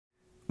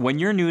When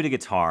you're new to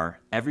guitar,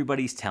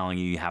 everybody's telling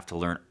you have to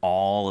learn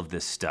all of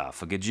this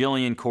stuff. A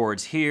gajillion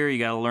chords here, you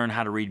gotta learn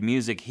how to read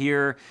music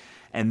here,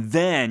 and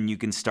then you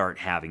can start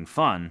having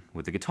fun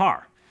with the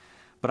guitar.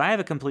 But I have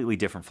a completely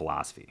different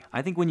philosophy.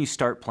 I think when you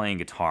start playing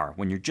guitar,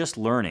 when you're just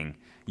learning,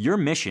 your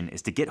mission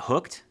is to get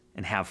hooked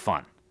and have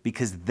fun,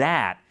 because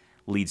that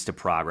leads to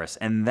progress,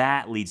 and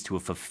that leads to a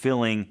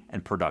fulfilling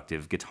and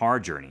productive guitar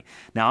journey.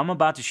 Now, I'm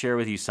about to share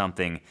with you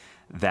something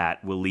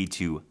that will lead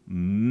to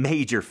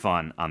major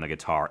fun on the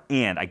guitar,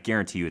 and I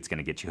guarantee you it's going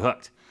to get you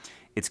hooked.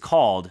 It's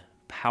called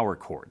power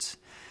chords.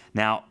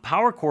 Now,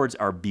 power chords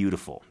are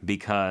beautiful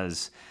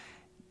because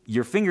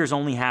your fingers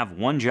only have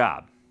one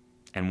job,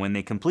 and when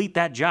they complete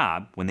that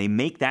job, when they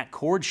make that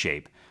chord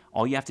shape,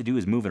 all you have to do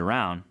is move it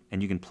around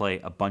and you can play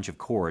a bunch of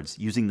chords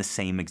using the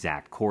same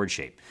exact chord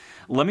shape.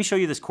 Let me show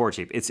you this chord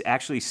shape. It's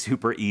actually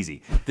super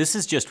easy. This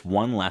is just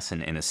one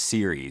lesson in a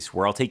series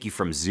where I'll take you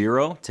from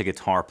zero to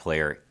guitar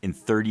player in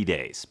 30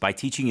 days by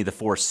teaching you the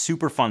 4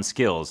 super fun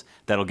skills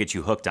that'll get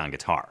you hooked on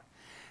guitar.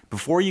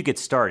 Before you get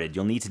started,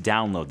 you'll need to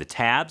download the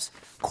tabs,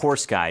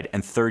 course guide,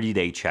 and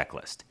 30-day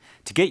checklist.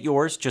 To get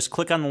yours, just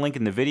click on the link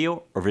in the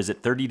video or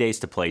visit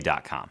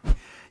 30daystoplay.com.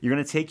 You're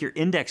gonna take your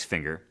index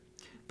finger,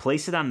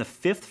 place it on the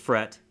 5th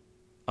fret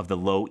of the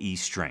low E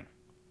string.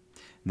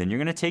 Then you're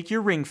going to take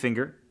your ring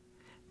finger,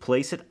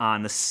 place it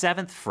on the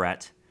 7th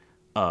fret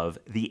of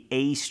the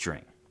A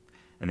string.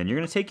 And then you're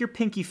going to take your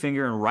pinky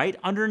finger and right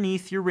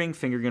underneath your ring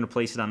finger, you're going to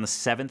place it on the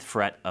 7th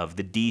fret of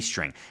the D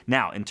string.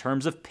 Now, in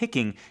terms of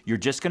picking, you're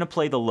just going to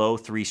play the low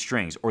 3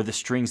 strings, or the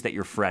strings that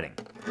you're fretting.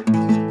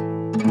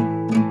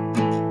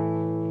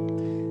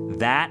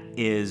 That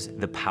is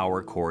the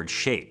power chord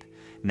shape.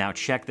 Now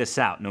check this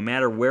out. No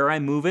matter where I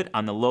move it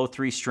on the low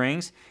 3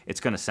 strings, it's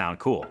going to sound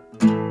cool.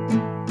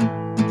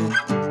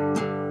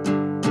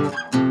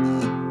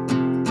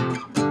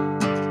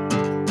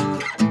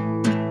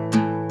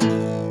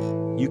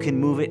 You can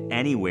move it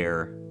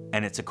anywhere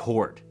and it's a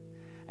chord.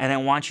 And I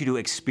want you to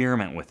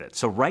experiment with it.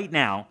 So right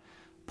now,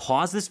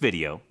 pause this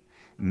video,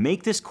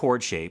 make this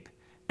chord shape,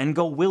 and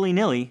go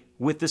willy-nilly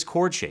with this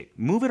chord shape.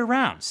 Move it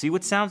around, see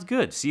what sounds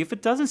good, see if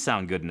it doesn't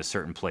sound good in a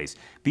certain place.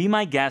 Be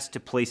my guest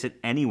to place it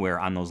anywhere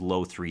on those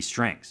low 3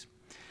 strings.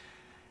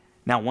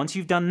 Now, once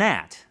you've done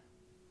that,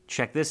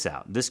 check this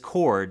out. This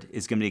chord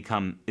is going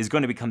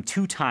to become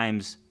 2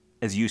 times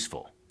as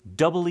useful,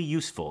 doubly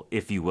useful,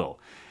 if you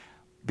will,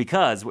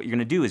 because what you're going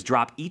to do is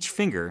drop each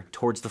finger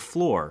towards the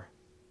floor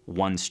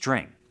 1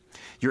 string.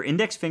 Your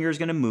index finger is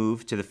going to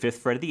move to the 5th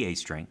fret of the A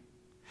string.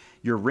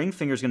 Your ring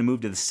finger is going to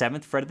move to the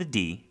 7th fret of the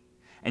D,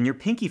 and your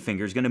pinky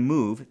finger is going to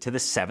move to the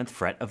 7th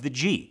fret of the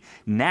G.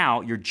 Now,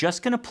 you're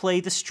just going to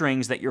play the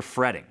strings that you're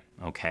fretting,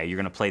 okay? You're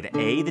going to play the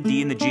A, the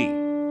D, and the G.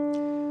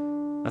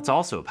 That's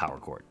also a power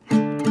chord.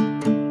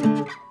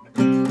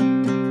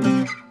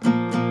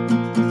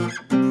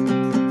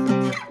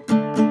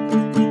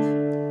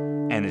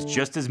 And it's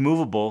just as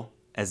movable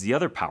as the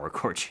other power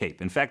chord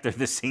shape. In fact, they're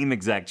the same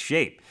exact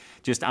shape,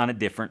 just on a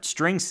different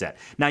string set.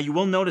 Now, you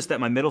will notice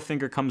that my middle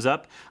finger comes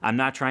up. I'm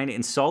not trying to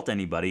insult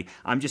anybody.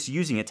 I'm just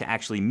using it to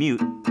actually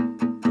mute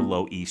the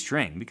low E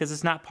string because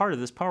it's not part of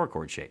this power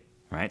chord shape,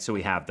 right? So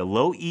we have the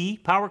low E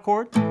power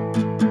chord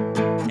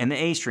and the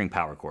A string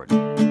power chord.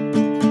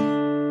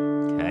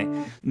 Okay.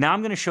 Now I'm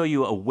going to show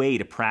you a way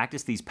to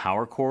practice these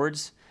power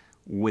chords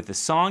with a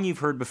song you've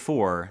heard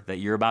before that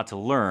you're about to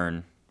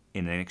learn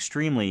in an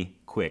extremely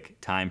quick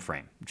time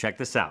frame. Check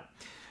this out.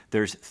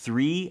 There's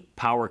 3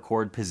 power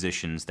chord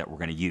positions that we're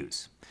going to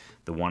use.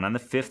 The one on the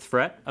 5th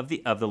fret of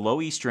the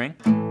low E string,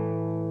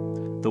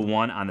 the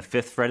one on the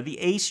 5th fret of the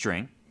A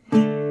string,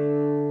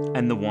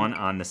 and the one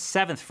on the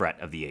 7th fret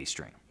of the A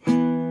string.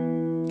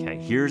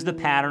 Okay, here's the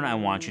pattern I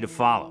want you to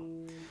follow.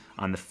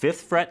 On the 5th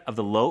fret of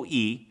the low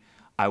E,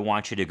 I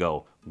want you to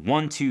go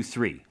 1, 2,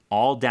 3,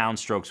 all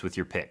downstrokes with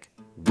your pick.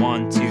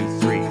 1, 2,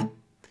 3.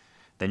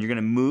 Then you're going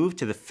to move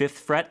to the 5th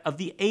fret of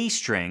the A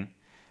string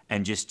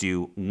and just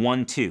do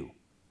 1, 2,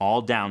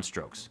 all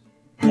downstrokes.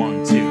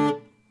 1,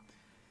 2.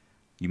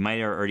 You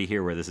might already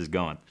hear where this is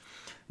going.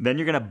 Then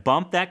you're going to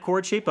bump that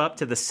chord shape up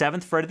to the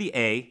 7th fret of the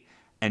A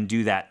and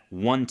do that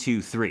 1,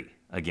 2, 3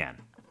 again.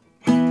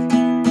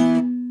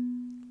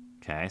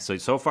 Okay,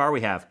 so far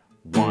we have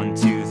 1,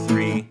 2,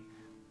 3,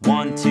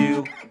 1,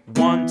 2,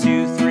 1,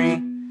 2,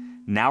 3.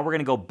 Now we're going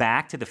to go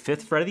back to the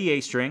 5th fret of the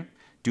A string,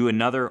 do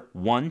another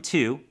 1,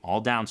 2,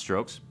 all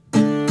downstrokes,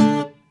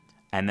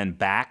 and then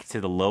back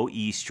to the low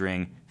E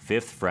string,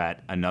 5th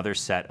fret, another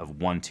set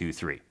of 1, 2,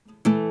 3.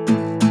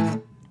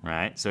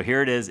 Right? So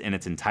here it is in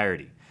its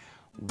entirety.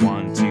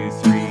 1, 2,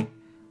 3,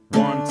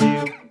 1,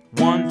 2,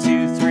 1,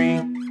 2, 3,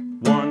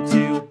 1,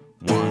 2,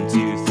 1,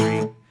 2,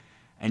 3.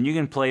 And you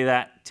can play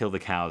that till the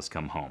cows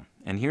come home.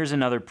 And here's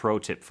another pro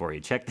tip for you.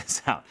 Check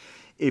this out.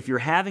 If you're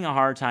having a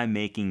hard time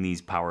making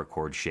these power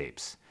chord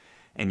shapes,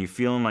 and you're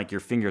feeling like your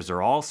fingers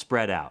are all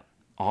spread out,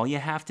 all you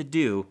have to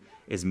do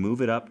is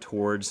move it up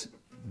towards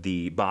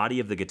the body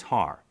of the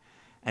guitar,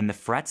 and the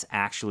frets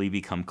actually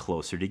become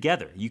closer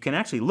together. You can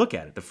actually look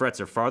at it. The frets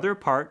are farther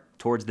apart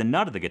towards the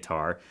nut of the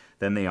guitar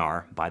than they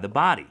are by the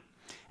body.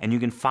 and you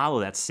can follow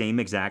that same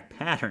exact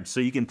pattern. So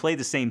you can play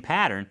the same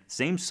pattern,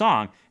 same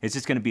song, it's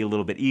just going to be a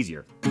little bit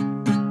easier.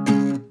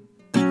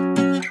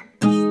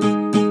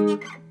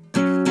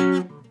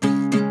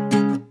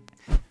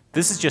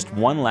 This is just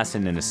one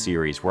lesson in a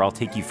series where I'll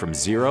take you from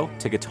zero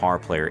to guitar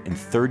player in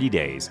 30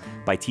 days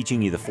by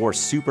teaching you the 4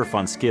 super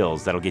fun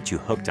skills that'll get you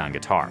hooked on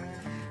guitar.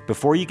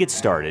 Before you get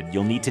started,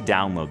 you'll need to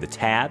download the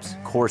tabs,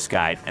 course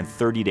guide, and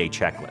 30-day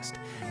checklist.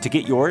 To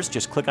get yours,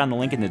 just click on the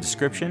link in the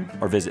description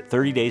or visit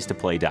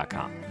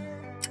 30daystoplay.com.